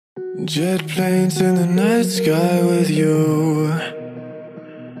Jet planes in the night sky with you,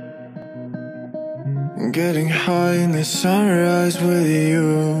 getting high in the sunrise with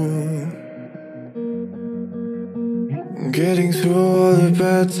you, getting through all the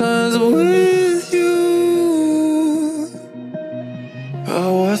bad times with you.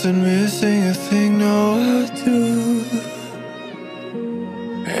 I wasn't missing a thing, no I do.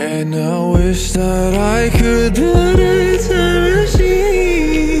 And I wish that I could build a time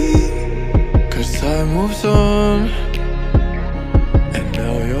machine, 'cause time moves on, and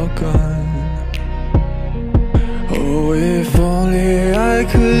now you're gone. Oh, if only I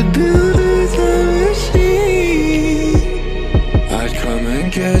could build a time machine, I'd come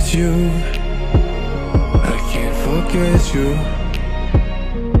and get you. I can't forget you.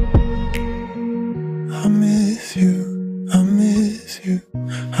 I miss you, I miss you,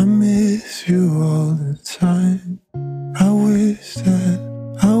 I miss you all the time. I wish that,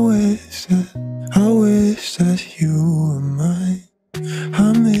 I wish that, I wish that you were mine.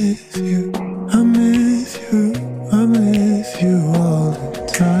 I miss you, I miss you, I miss you all the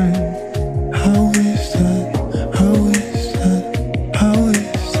time. I wish that, I wish that, I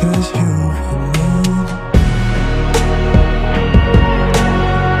wish that you were mine.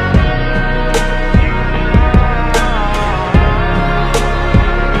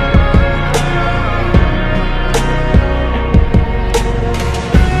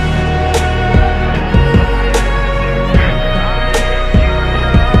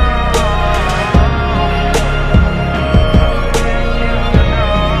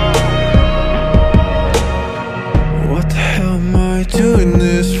 What the hell am I doing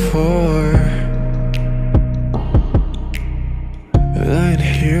this for? Lying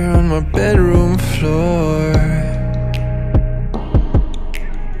here on my bedroom floor,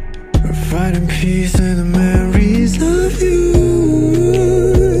 finding peace in the memories of you.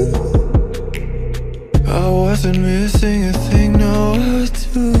 I wasn't missing a thing, no I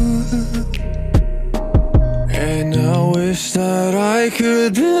do. And I wish that I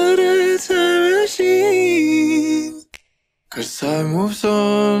could build a time machine, 'cause time moves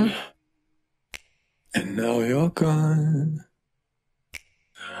on, and now you're gone.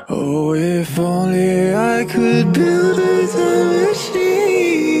 Oh, if only I could build a time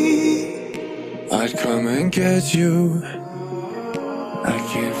machine, I'd come and get you. I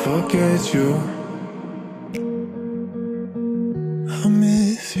can't forget you. I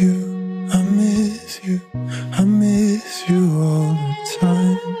miss you, I miss you, I miss you all the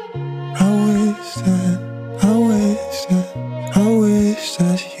time. I wish that, I wish that, I wish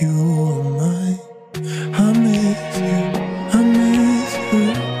that you